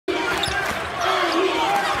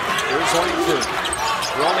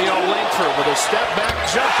Langford. Romeo Langford with a step-back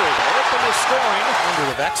jumper to open the scoring.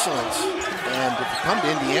 Standard of excellence. And if you come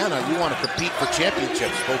to Indiana, you want to compete for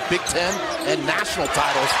championships, both Big Ten and national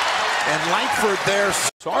titles. And Langford there.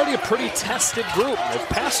 It's already a pretty tested group. They've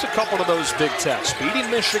passed a couple of those big tests, beating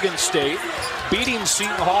Michigan State, beating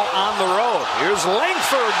Seton Hall on the road. Here's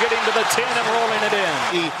Langford getting to the 10 and rolling it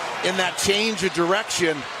in. In that change of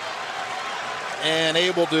direction and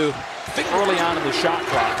able to think early on in the shot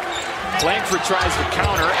clock. Langford tries to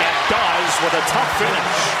counter and does with a tough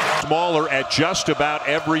finish. Smaller at just about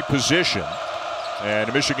every position.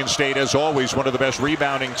 And Michigan State, as always, one of the best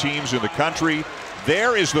rebounding teams in the country.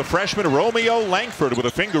 There is the freshman Romeo Langford with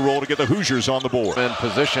a finger roll to get the Hoosiers on the board. In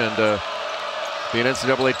position to be an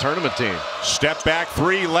NCAA tournament team. Step back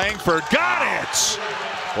three, Langford got it!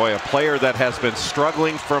 Boy, a player that has been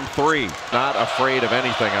struggling from three. Not afraid of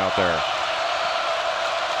anything out there.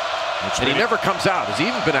 And he never comes out. Has he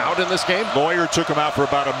even been out in this game? Lawyer took him out for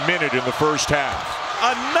about a minute in the first half.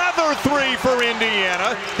 Another three for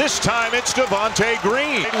Indiana. This time it's Devontae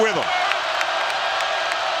Green with him.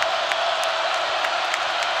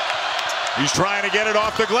 He's trying to get it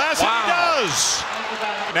off the glass, and he does.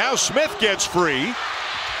 Now Smith gets free.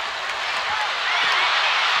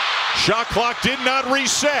 Shot clock did not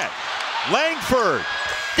reset. Langford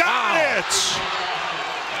got it.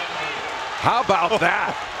 How about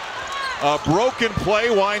that? A broken play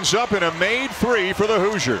winds up in a made three for the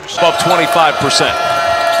Hoosiers. Above 25%.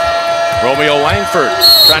 Romeo Langford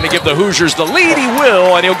trying to give the Hoosiers the lead. He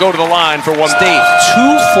will, and he'll go to the line for one. State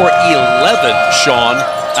 2 for 11, Sean,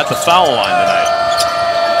 at the foul line tonight.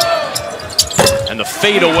 And the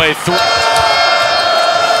fadeaway three.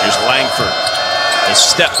 Here's Langford. A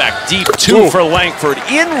step back deep, two for Langford.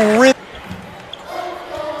 In rim.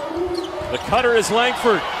 The cutter is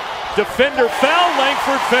Langford. Defender foul,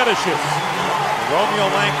 Langford finishes. Romeo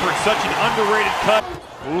Langford, such an underrated cut.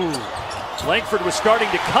 Ooh. Langford was starting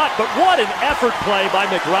to cut, but what an effort play by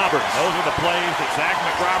McRoberts. Those are the plays that Zach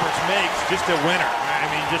McRoberts makes, just a winner. I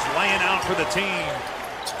mean, just laying out for the team,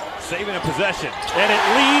 saving a possession. And it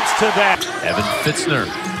leads to that. Evan Fitzner.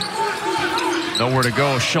 Nowhere to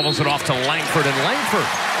go, shovels it off to Langford, and Langford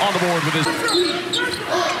on the board with his...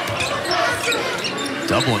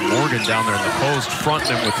 Dublin Morgan down there in the post,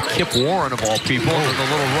 fronting him with Kip Warren of all people, and the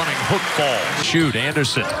little running hook ball. Shoot,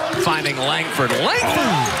 Anderson finding Langford. Langford,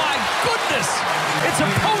 oh my goodness, it's a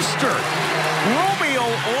poster. Romeo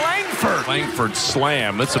Langford. Langford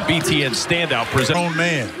slam, that's a BTN standout. Grown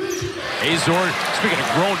man. Azor, speaking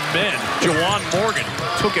of grown men, Jawan Morgan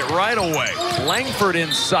took it right away. Langford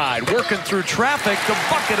inside, working through traffic, the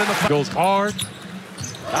bucket in the... Goes hard,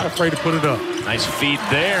 not afraid to put it up. Nice feed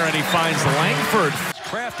there, and he finds Langford.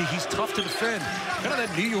 Crafty, he's tough to defend. Kind of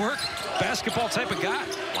that New York basketball type of guy.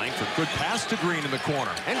 Langford, good pass to Green in the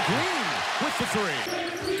corner. And Green with the three.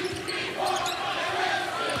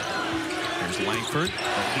 Here's Langford.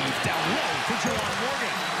 The lead down low for Jawan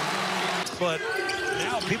Morgan. But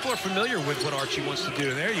now people are familiar with what Archie wants to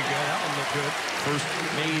do. There you go. That one looked good. First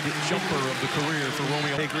made jumper of the career for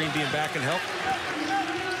Romeo. Hey, Green being back and help.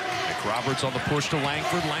 Roberts on the push to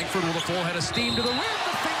Langford. Langford with a full head of steam to the rim.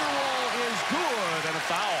 The finger roll is good, and a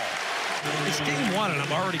foul. It's game one, and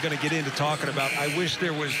I'm already going to get into talking about I wish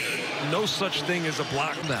there was no such thing as a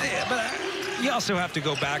block now. Yeah, but you also have to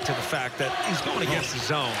go back to the fact that he's going against the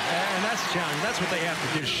zone, and that's the challenge. That's what they have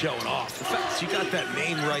to do, show it off. The fact that you got that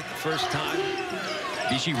name right the first time.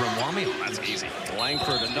 BG Ramwami, that's easy.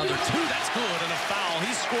 Langford, another two, that's good, and a foul.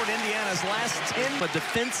 He scored Indiana's last 10, but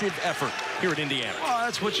defensive effort here at Indiana. Well,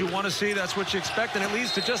 that's what you want to see. That's what you expect, and it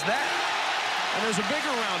leads to just that. And there's a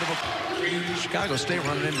bigger round of applause. Chicago State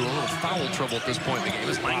running into a little foul trouble at this point in the game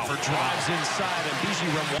as Langford drives inside, and BG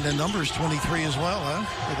Ramwami. And the number's 23 as well, huh?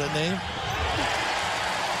 With that name.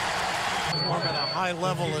 Perform at a high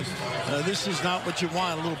level. This is not what you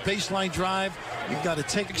want. A little baseline drive. You've got to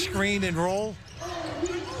take a screen and roll.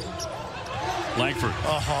 Langford.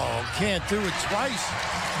 Oh, can't do it twice.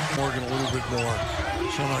 Morgan a little bit more.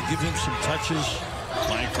 So I'll give him some touches.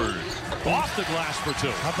 Langford off the glass for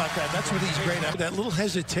two. How about that? That's what he's great at. That little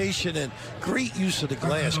hesitation and great use of the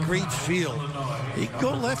glass, great feel. He can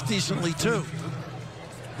go left decently too.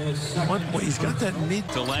 He's got that mid.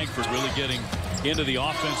 To Langford really getting into the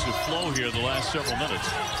offensive flow here the last several minutes.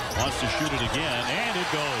 Wants to shoot it again, and it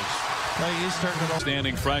goes.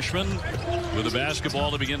 Standing freshman with the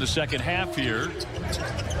basketball to begin the second half here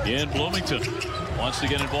in Bloomington. Wants to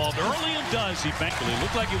get involved early and does. He thankfully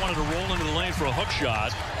looked like he wanted to roll into the lane for a hook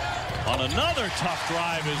shot. On another tough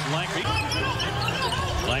drive is Langford.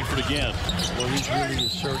 Langford again. Well, he's really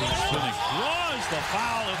asserting his finish. Draws the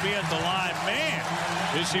foul. He'll be at the line. Man,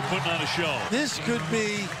 is he putting on a show. This could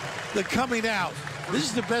be the coming out. This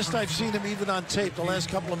is the best I've seen him even on tape the last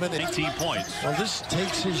couple of minutes. 18 points. Well, this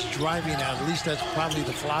takes his driving out. At least that's probably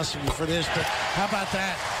the philosophy for this. But how about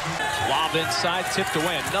that? Lob inside, tipped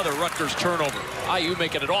away. Another Rutgers turnover. IU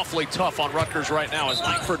making it awfully tough on Rutgers right now as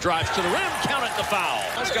Langford drives to the rim. Count it, the foul.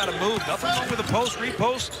 Ball's got to move. Nothing wrong with the post,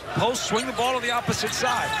 repost, post, swing the ball to the opposite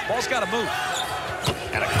side. Ball's got to move.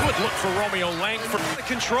 And a good look for Romeo Langford. The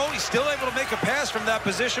control, he's still able to make a pass from that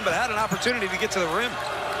position, but had an opportunity to get to the rim.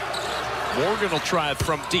 Morgan will try it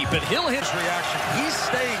from deep, and he'll hit. Reaction. He's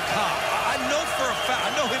staying calm. I know for a fact,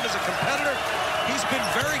 I know him as a competitor. He's been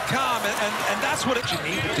very calm, and that's what you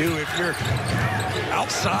need to do if you're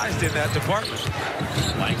outsized in that department.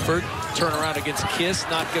 Langford, turn around against Kiss,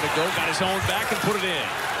 not going to go. Got his own back and put it in.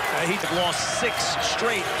 He lost 6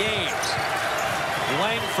 straight games.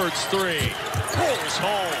 Langford's 3. Rolls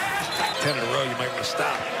home. 10 in a row, you might want to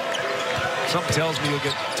stop. Something tells me you'll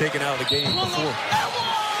get taken out of the game before.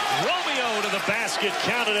 Romeo to the basket,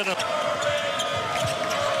 counted in a...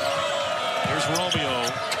 Here's Romeo.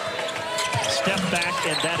 Step back,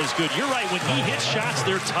 and that is good. You're right, when he hits shots,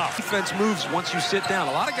 they're tough. Defense moves once you sit down.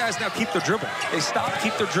 A lot of guys now keep their dribble. They stop,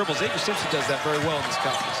 keep their dribbles. Xavier Simpson does that very well in this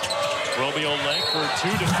conference. Romeo Langford,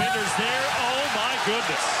 2 defenders there. Oh, my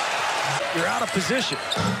goodness. You're out of position.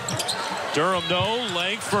 Durham, no.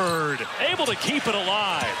 Langford able to keep it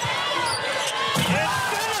alive. And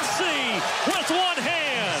Fantasy with one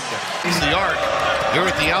hand. He's the arc. Here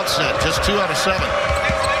at the outset, just 2 out of 7.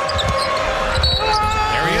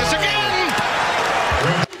 There he is again.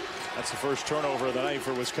 That's the first turnover of the night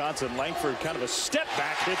for Wisconsin. Langford kind of a step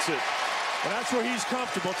back, hits it. And that's where he's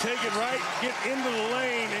comfortable. Take it right, get into the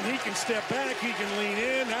lane, and he can step back, he can lean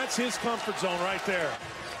in. That's his comfort zone right there.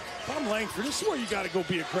 If I'm Langford, this is where you got to go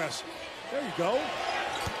be aggressive. There you go.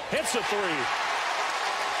 Hits a 3.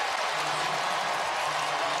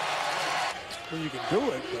 Well, you can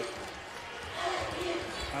do it, but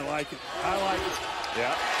I like it. I like it.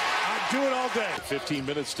 Yeah. I'd do it all day. 15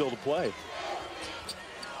 minutes still to play.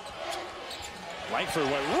 Langford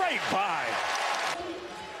went right by.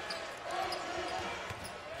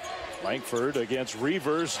 Langford against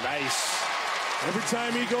Reavers. Nice. Every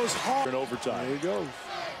time he goes hard. In overtime. There he goes.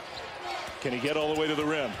 Can he get all the way to the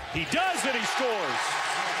rim? He does, and he scores.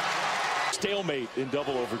 Stalemate in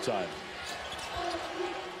double overtime.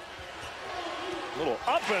 A little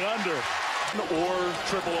up and under. Or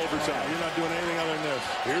triple overtime. You're not doing anything other than this.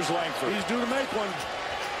 Here's Langford. He's due to make one.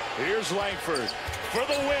 Here's Langford for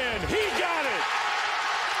the win. He got it.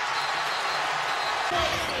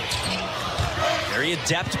 Very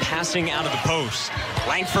adept passing out of the post.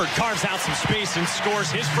 Langford carves out some space and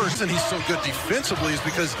scores his first. And he's so good defensively is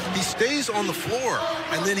because he stays on the floor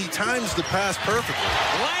and then he times the pass perfectly.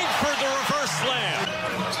 Langford the reverse slam.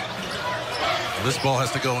 This ball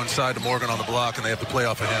has to go inside to Morgan on the block and they have to play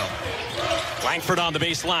off of him. Langford on the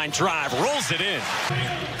baseline drive, rolls it in.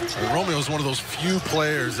 Romeo is one of those few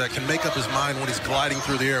players that can make up his mind when he's gliding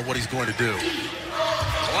through the air what he's going to do.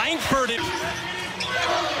 Langford.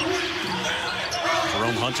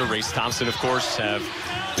 Jerome Hunter, Race Thompson, of course, have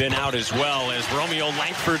been out as well as Romeo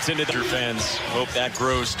Langford's into the fans. Hope that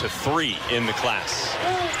grows to 3 in the class.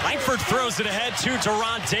 Langford throws it ahead to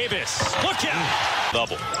Deron Davis. Look out!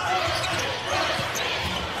 Double.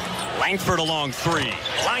 Langford along 3.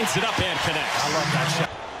 Lines it up and connects. I love that shot.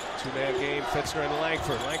 2-man game, Fitzner and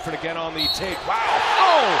Langford. Langford again on the take. Wow!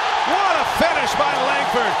 Oh! What a finish by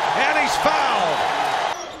Langford! And he's fouled!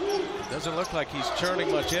 Doesn't look like he's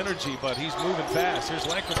churning much energy, but he's moving fast. Here's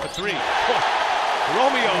Langford for 3.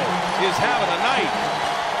 Romeo is having a night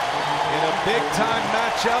in a big-time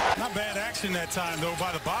matchup. Not bad action that time, though,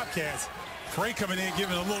 by the Bobcats. Frey coming in,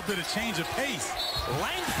 giving a little bit of change of pace.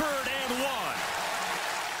 Langford and 1.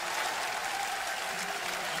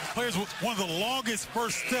 Players with one of the longest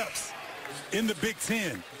first steps in the Big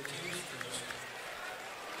Ten.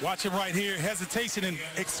 Watch him right here. Hesitation and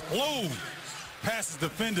explode. Passes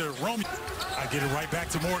defender Romeo. I get it right back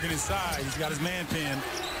to Morgan inside. He's got his man pinned.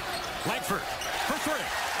 Langford for 3.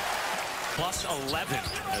 Plus 11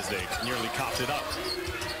 as they nearly copped it up.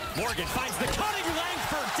 Morgan finds the cutting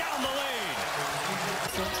Langford down the lane.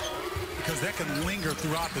 Because that can linger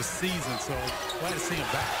throughout the season, so glad to see him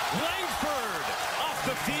back. Langford off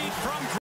the feed from